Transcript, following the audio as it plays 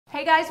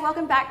Hey guys,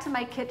 welcome back to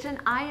my kitchen.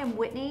 I am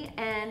Whitney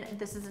and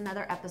this is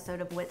another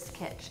episode of WHIT's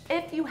KITCH.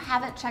 If you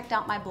haven't checked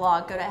out my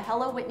blog, go to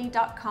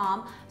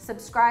hellowhitney.com,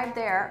 subscribe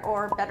there,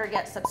 or better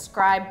yet,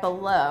 subscribe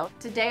below.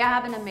 Today I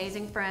have an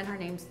amazing friend. Her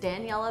name's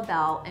Daniela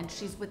Bell and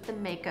she's with the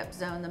Makeup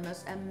Zone, the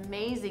most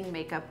amazing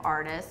makeup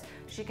artist.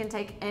 She can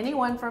take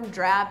anyone from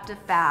drab to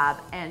fab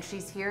and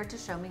she's here to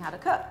show me how to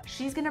cook.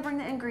 She's gonna bring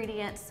the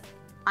ingredients.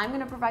 I'm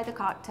gonna provide the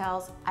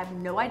cocktails. I have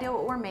no idea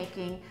what we're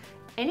making.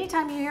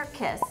 Anytime you hear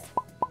kiss,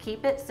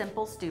 keep it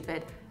simple,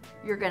 stupid.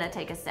 You're gonna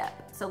take a sip.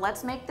 So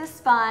let's make this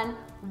fun.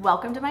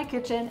 Welcome to my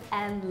kitchen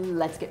and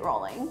let's get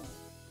rolling.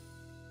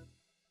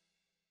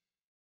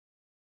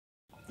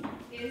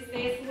 Is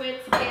this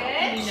WHIT's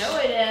KITCH? You know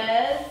it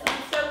is.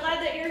 I'm so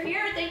glad that you're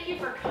here. Thank you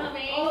for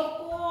coming. Of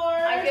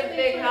course. I give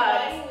big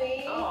hugs.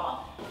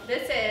 Oh.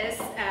 This is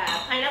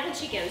pineapple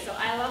chicken. So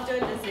I love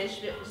doing this dish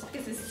just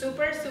because it's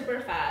super, super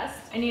fast.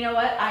 And you know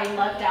what? I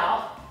lucked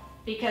out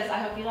because I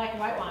hope you like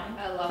white wine.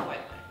 I love white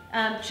wine.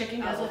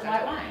 Chicken goes with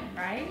white wine,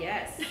 right?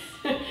 Yes,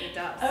 it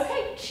does.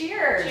 Okay,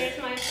 cheers. Cheers,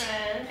 my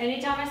friend.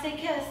 Anytime I say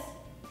kiss.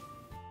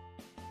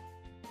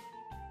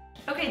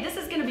 Okay, this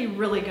is gonna be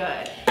really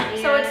good.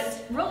 Yes. So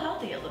it's real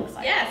healthy, it looks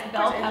like. Yes,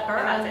 bell pepper.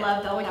 I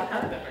love bell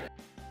pepper.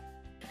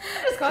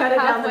 Just Cut it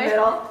down the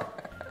middle.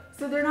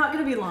 So they're not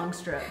gonna be long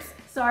strips.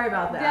 Sorry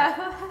about that.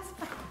 Yeah.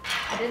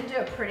 I didn't do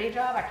a pretty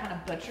job. I kind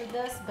of butchered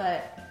this,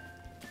 but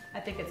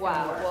I think it's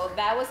gonna work. Well,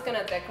 that was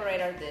gonna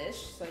decorate our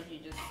dish, so you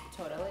just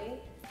totally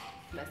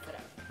messed it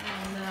up.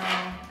 Oh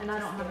no, and I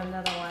don't have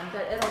another one,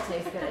 but it'll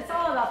taste good. It's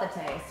all about the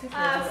taste. Who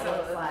cares what it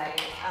looks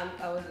like?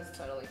 I was just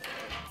totally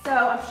kidding.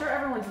 So I'm sure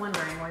everyone's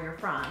wondering where you're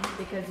from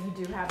because you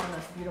do have the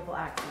most beautiful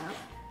accent.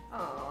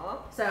 Aww.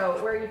 So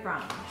where are you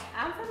from?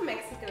 I'm from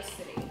Mexico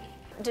City.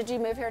 Did you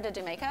move here to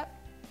do makeup?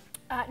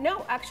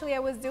 No, actually I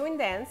was doing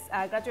dance.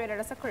 I graduated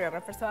as a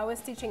choreographer, so I was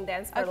teaching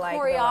dance for A like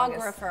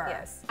choreographer.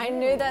 Yes. I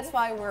knew that's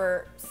why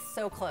we're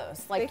so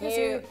close. Like because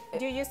you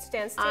used to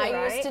dance too, I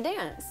right? used to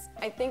dance.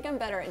 I think I'm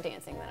better at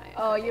dancing than I am.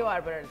 Oh, you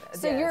are better.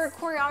 So you're a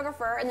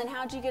choreographer, and then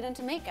how'd you get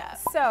into makeup?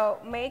 So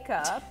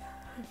makeup.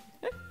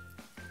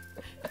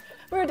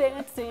 We're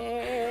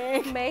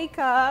dancing.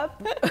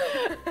 Makeup.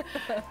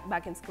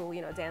 Back in school,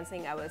 you know,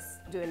 dancing, I was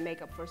doing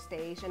makeup for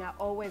stage, and I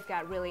always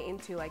got really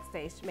into like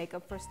stage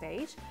makeup for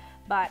stage.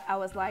 But I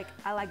was like,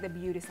 I like the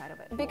beauty side of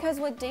it. Because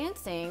with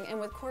dancing and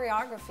with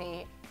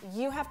choreography,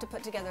 you have to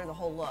put together the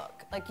whole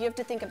look. Like you have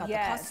to think about the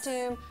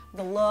costume,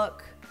 the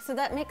look. So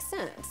that makes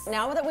sense.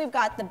 Now that we've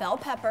got the bell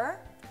pepper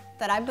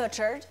that I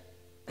butchered,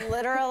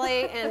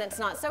 literally, and it's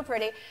not so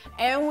pretty,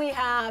 and we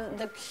have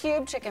the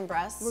cube chicken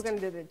breast. We're gonna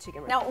do the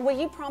chicken breast. Now, will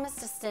you promise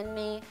to send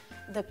me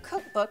the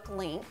cookbook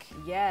link?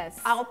 Yes.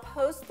 I'll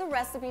post the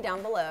recipe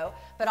down below,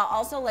 but I'll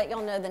also let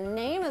y'all know the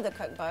name of the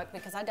cookbook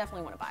because I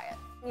definitely want to buy it.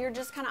 You're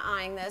just kind of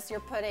eyeing this. You're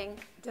putting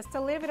just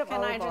a little bit of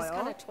olive oil. Can I just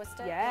kind of twist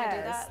it? Yes. Can I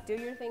do that? Do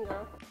your thing,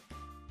 girl.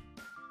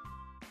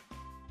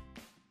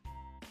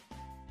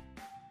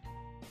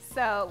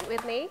 So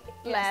Whitney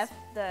left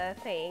the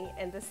thing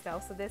in the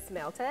stove, so this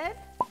melted.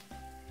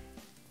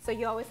 So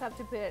you always have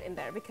to put it in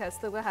there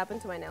because look what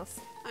happened to my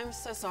nails. I'm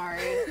so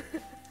sorry.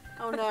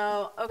 Oh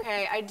no.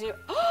 Okay, I do.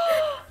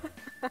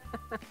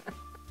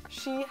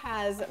 She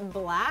has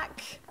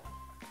black.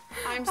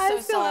 I'm so sorry. I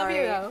still love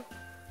you though.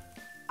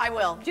 I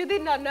will. You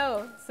did not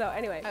know. So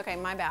anyway. Okay,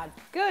 my bad.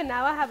 Good,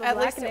 now I have a At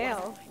black least it nail.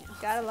 wasn't my nails.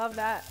 Gotta love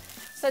that.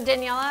 So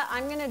Daniela,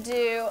 I'm gonna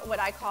do what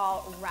I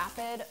call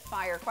rapid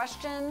fire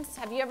questions.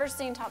 Have you ever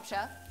seen Top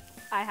Chef?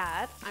 I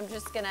had. I'm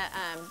just gonna,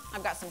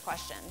 I've got some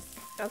questions.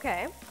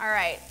 Okay. All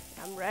right.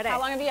 I'm ready. How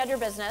long have you had your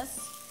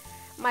business?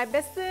 My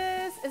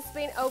business has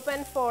been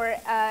open for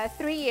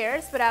 3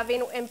 years, but I've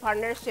been in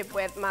partnership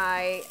with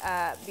my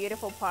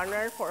beautiful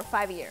partner for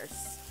 5 years.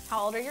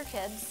 How old are your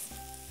kids?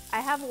 I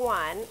have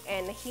one,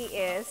 and he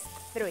is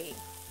 3.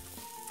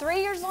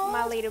 3 years old?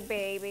 My little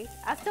baby.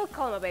 I still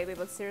call him a baby,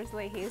 but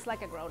seriously, he's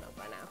like a grown-up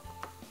right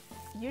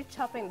now. You're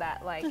chopping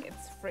that like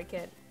it's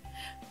freaking,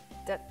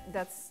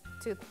 that's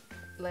too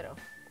little.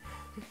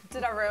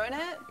 Did I ruin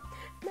it?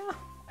 No.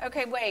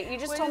 Okay, wait, you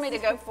just told me to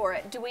go for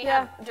it. Do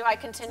I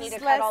continue to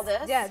cut all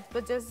this? Yeah,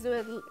 but just do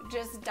it.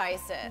 Just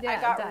dice it. Yeah, I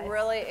got dice.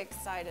 really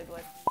excited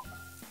with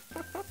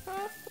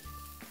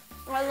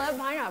I love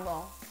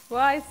pineapple. Well,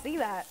 I see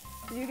that.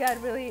 You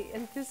got really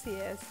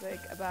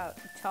enthusiastic about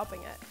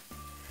chopping it.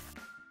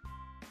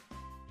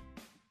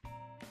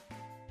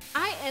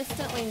 I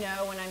instantly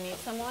know when I meet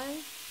someone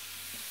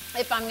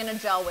if I'm gonna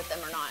gel with them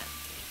or not.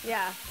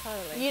 Yeah,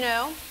 totally. You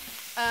know?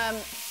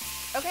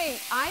 Okay,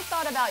 I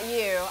thought about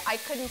you. I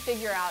couldn't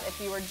figure out if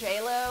you were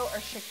J-Lo or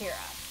Shakira.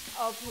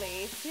 Oh,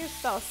 please. You're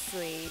so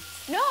sweet.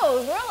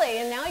 No, really.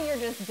 And now you're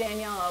just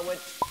Daniela,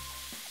 which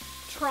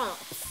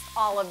trumps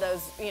all of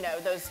those, you know,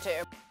 those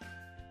two.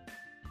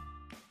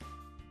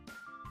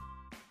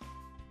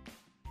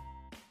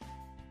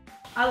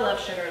 I love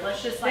sugar.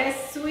 Let's just like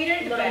The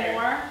sweeter, the better.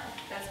 more.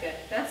 That's good.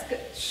 That's good.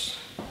 Shh.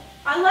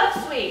 I love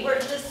sweet. We're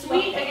the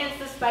sweet against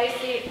the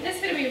spicy. This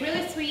is gonna be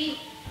really sweet.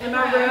 Am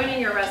I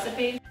ruining your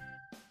recipe?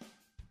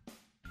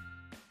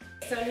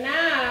 So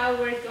now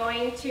we're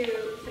going to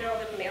throw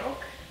the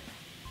milk,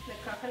 the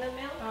coconut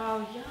milk.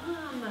 Oh,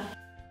 yum.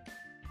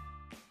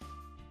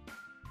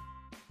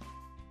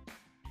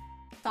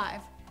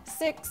 5,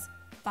 6,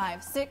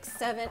 5, 6,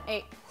 7,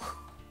 8.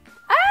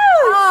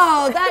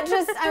 Oh, that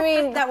just, I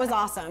mean, that was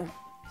awesome.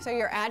 So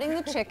you're adding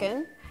the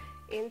chicken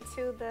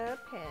into the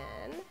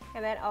pan,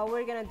 and then all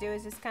we're gonna do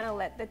is just kind of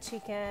let the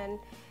chicken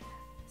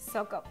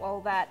soak up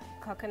all that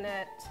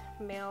coconut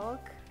milk.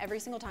 Every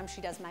single time she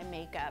does my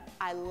makeup,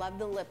 I love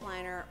the lip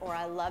liner or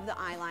I love the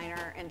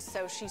eyeliner, and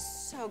so she's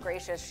so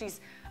gracious.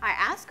 I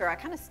ask her, I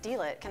kind of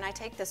steal it, can I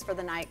take this for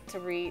the night to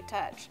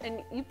retouch?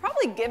 And you've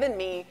probably given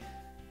me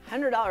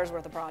 $100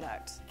 worth of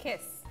product.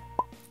 Kiss.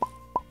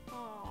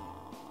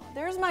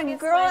 There's my Kiss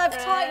girl, my I've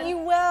taught friend. you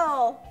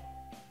well.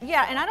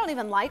 Yeah, and I don't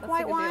even like That's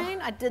white a good deal.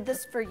 wine. I did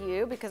this for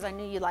you because I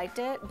knew you liked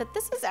it, but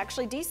this is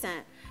actually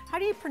decent. How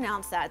do you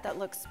pronounce that? That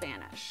looks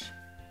Spanish.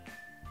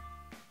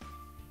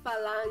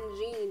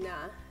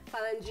 Falangina.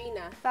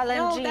 Falangina.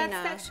 Falangina. No, that's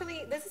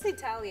actually, this is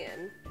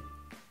Italian.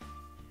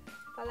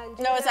 Falangina.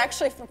 No, it's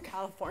actually from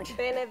California.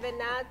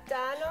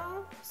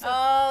 Benevenatano.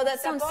 Oh,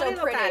 that sounds so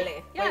Sapore pretty.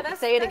 locale. Yeah, Wait, that's,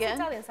 say it that's again.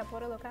 Italian.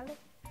 Sapore locale.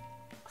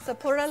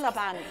 Sapore la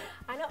pane.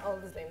 I know all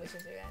these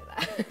languages, you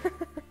guys.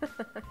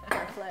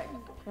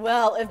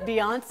 Well, if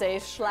Beyonce /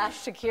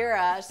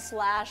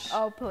 Shakira /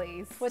 Oh,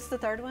 please. what's the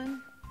third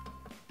one?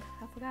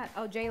 I forgot.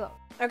 Oh, J-Lo.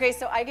 Okay,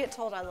 so I get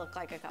told I look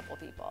like a couple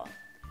people.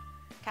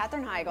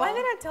 Katherine Heigl. Why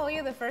did I tell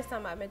you the first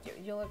time I met you?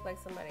 You look like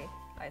somebody,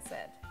 I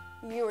said.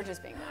 You were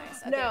just being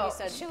nice. I No, think you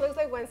said, she looks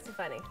like Gwen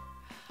Stefani.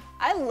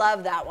 I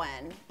love that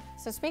one.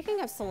 So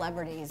speaking of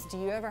celebrities, do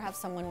you ever have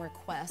someone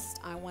request,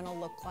 I want to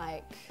look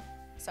like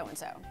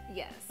so-and-so?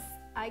 Yes.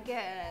 I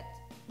get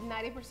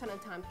 90%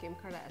 of the time Kim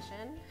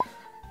Kardashian.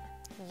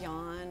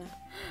 Yawn.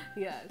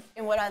 Yes.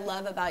 And what I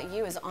love about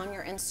you is on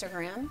your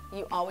Instagram,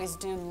 you always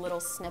do little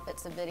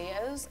snippets of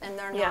videos, and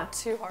they're not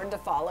too hard to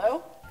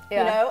follow. Yeah.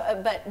 You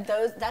know,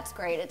 but that's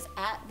great. It's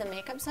at the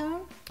makeup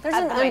zone. There's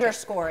At an the makeup.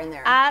 underscore in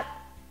there. At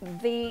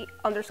the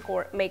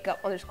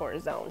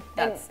 _makeup_ zone.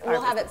 That's and we'll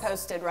our have it business.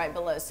 posted right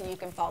below so you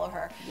can follow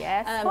her.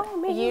 Yes, follow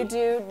me. You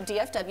do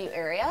DFW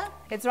area.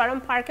 It's right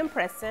on Park and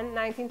Preston,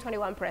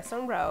 1921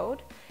 Preston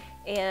Road.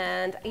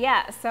 And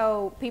yeah,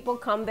 so people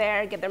come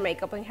there, get their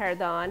makeup and hair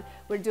done.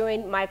 We're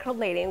doing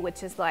microblading,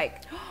 which is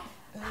like,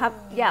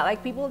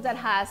 like people that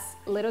has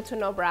little to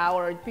no brow,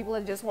 or people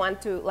that just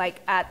want to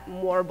like add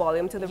more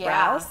volume to the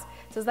brows.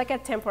 So it's like a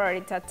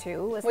temporary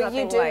tattoo. It's Will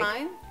you nothing do like,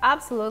 mine?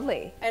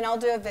 Absolutely. And I'll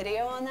do a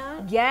video on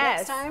that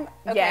Yes. next time?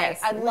 Okay,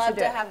 Yes, I'd we love should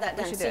do to it. have that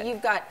We done. should So do it.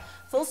 you've got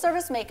full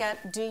service makeup.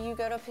 Do you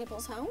go to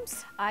people's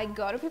homes? I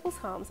go to people's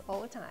homes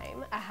all the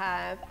time. I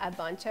have a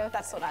bunch of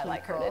That's what I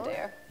like her to people. do.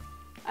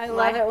 I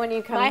love it when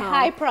you come home. My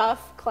high prof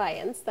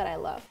clients that I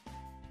love.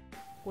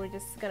 We're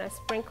just gonna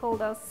sprinkle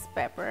those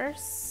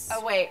peppers.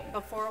 Oh wait,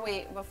 before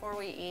we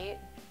eat,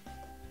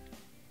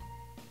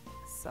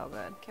 So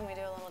good. can we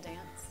do a little dance?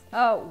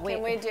 Oh, wait.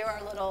 Can we do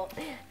our little,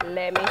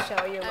 Let me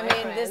show you, I my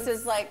mean, friends. this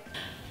is like,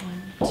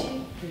 1,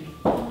 2, 3,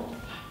 4,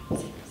 5,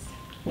 6,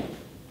 7.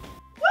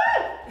 Woo!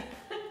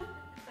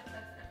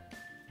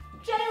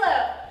 J-Lo,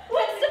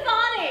 Gwen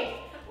Stefani.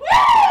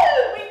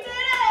 Woo! We did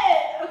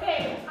it!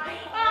 Okay,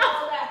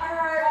 oh, that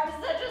hurt. I'm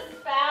such a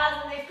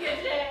spaz in the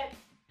kitchen.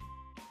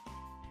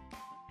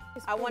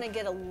 I want to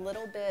get a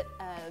little bit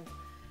of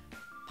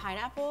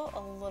pineapple,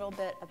 a little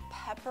bit of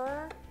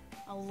pepper,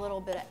 a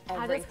little bit of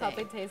everything. I just hope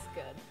it tastes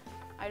good.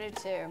 I do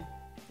too.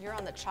 You're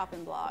on the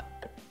chopping block.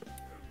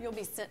 You'll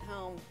be sent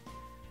home.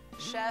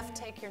 Chef,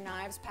 take your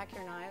knives, pack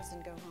your knives,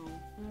 and go home.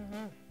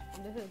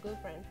 Mm-hmm. This is good,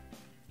 friend.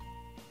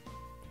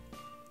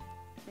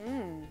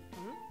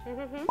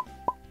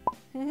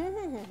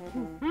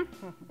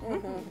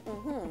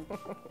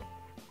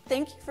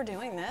 Thank you for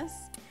doing this.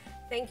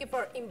 Thank you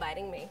for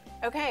inviting me.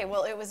 Okay,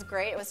 well, it was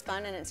great. It was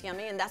fun and it's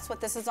yummy, and that's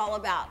what this is all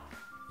about.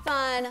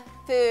 Fun,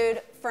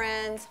 food,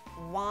 friends,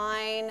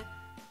 wine.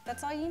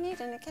 That's all you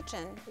need in a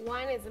kitchen.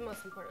 Wine is the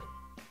most important.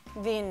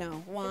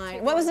 Vino,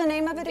 wine. What was the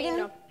name of it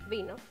again?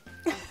 Vino.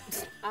 I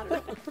don't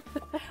know.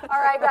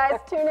 All right, guys,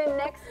 tune in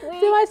next week.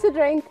 Too much to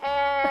drink.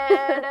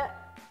 And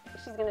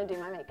she's gonna do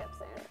my makeup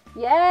soon.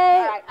 Yay!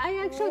 right.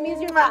 I actually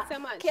miss your Mwah. face so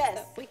much. Kiss.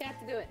 So we have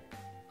to do it.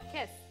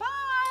 Kiss. Bye.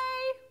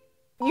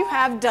 You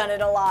have done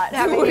it a lot,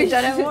 haven't you?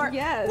 Done it more?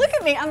 Yes. Look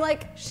at me. I'm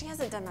like, she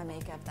hasn't done my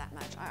makeup that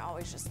much. I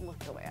always just look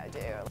the way I do.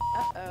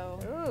 Uh-oh.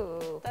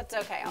 Ooh. That's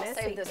okay. I'll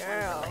Messy save this one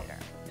girl. for later.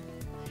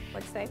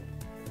 What's say?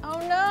 Oh,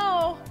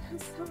 no. I'm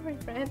sorry,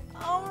 friend.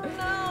 Oh,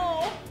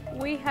 no.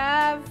 We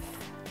have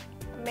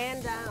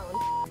man down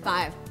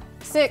 5,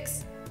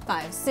 6,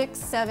 5, 6,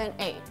 7,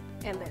 8.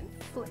 and then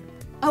flip.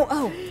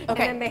 Oh,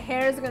 okay. And the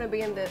hair is gonna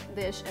be in the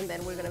dish, and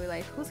then we're gonna be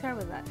like, whose hair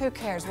was that? Who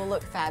cares? We'll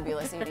look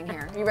fabulous eating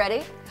here. You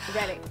ready?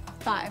 Ready.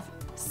 5,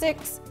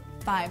 6,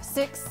 5,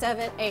 6,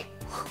 7, 8.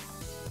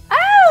 Oh!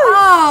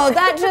 Oh,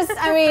 that just,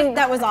 I mean,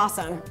 that was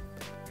awesome.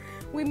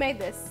 We made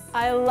this.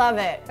 I love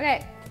it.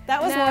 Okay.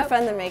 That was now- more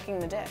fun than making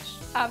the dish.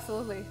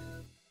 Absolutely.